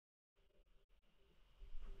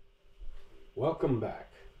Welcome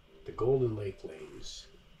back to Golden Lake Lanes.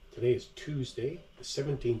 Today is Tuesday, the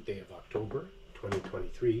 17th day of October,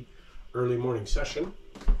 2023, early morning session.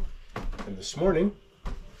 And this morning,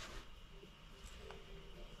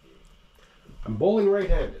 I'm bowling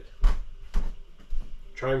right-handed.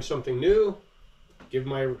 Trying something new, give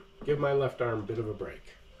my left arm a bit of a break.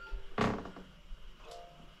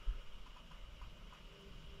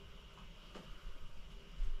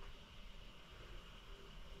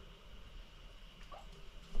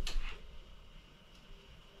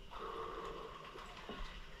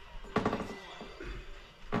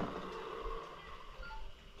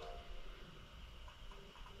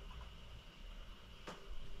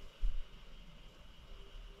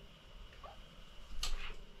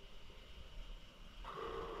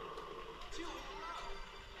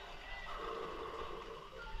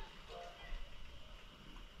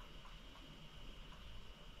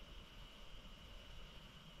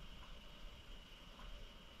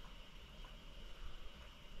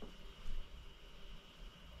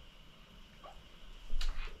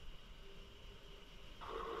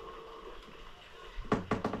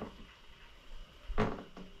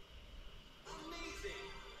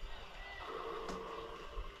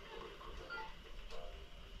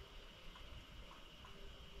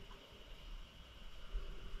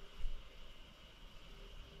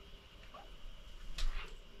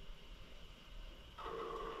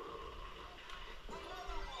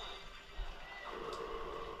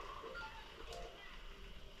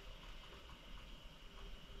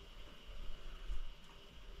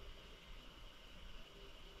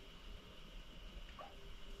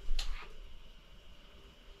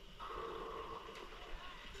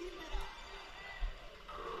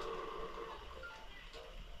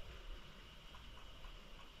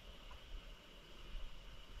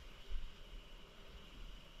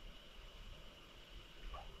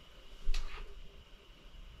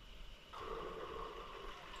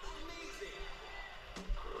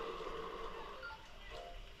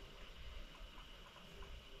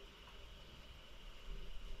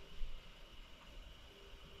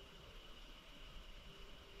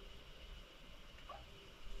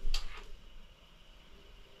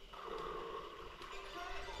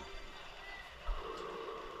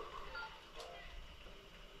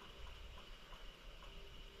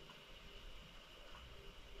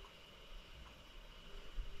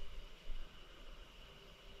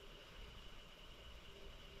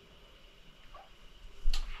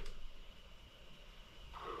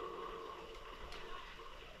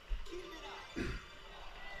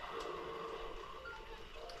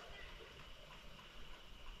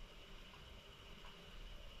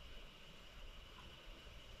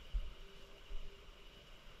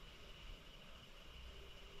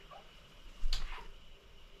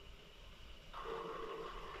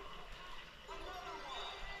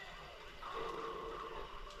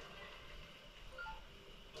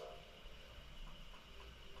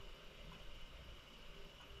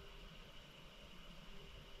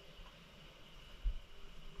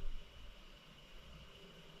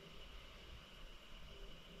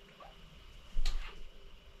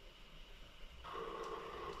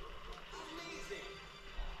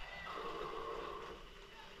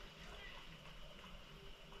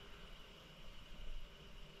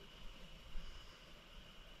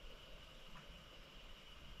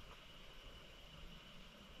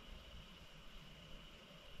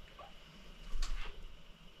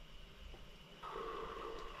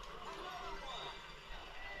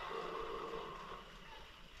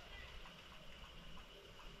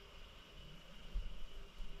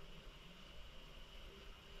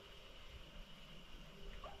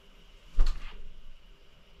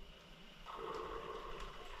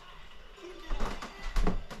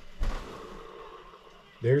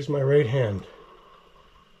 There's my right hand.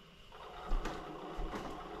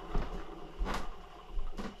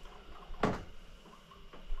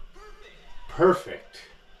 Perfect.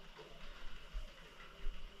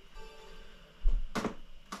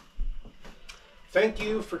 Thank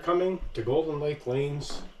you for coming to Golden Lake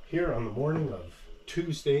Lanes here on the morning of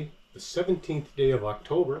Tuesday, the 17th day of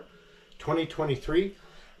October, 2023.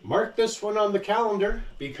 Mark this one on the calendar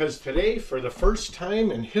because today, for the first time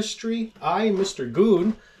in history, I, Mr.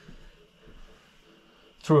 Goon,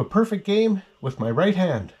 threw a perfect game with my right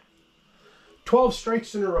hand. 12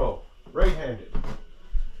 strikes in a row, right-handed.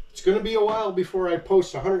 It's going to be a while before I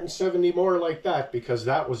post 170 more like that because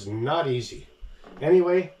that was not easy.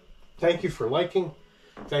 Anyway, thank you for liking,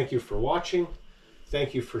 thank you for watching,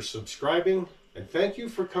 thank you for subscribing, and thank you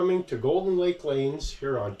for coming to Golden Lake Lanes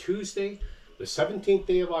here on Tuesday, the 17th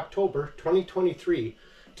day of October, 2023,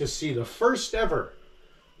 to see the first ever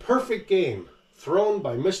perfect game thrown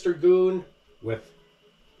by Mr. Goon with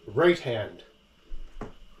right hand.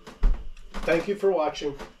 Thank you for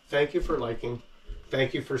watching. Thank you for liking.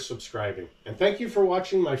 Thank you for subscribing. And thank you for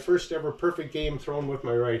watching my first ever perfect game thrown with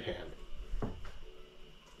my right hand.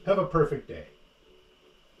 Have a perfect day.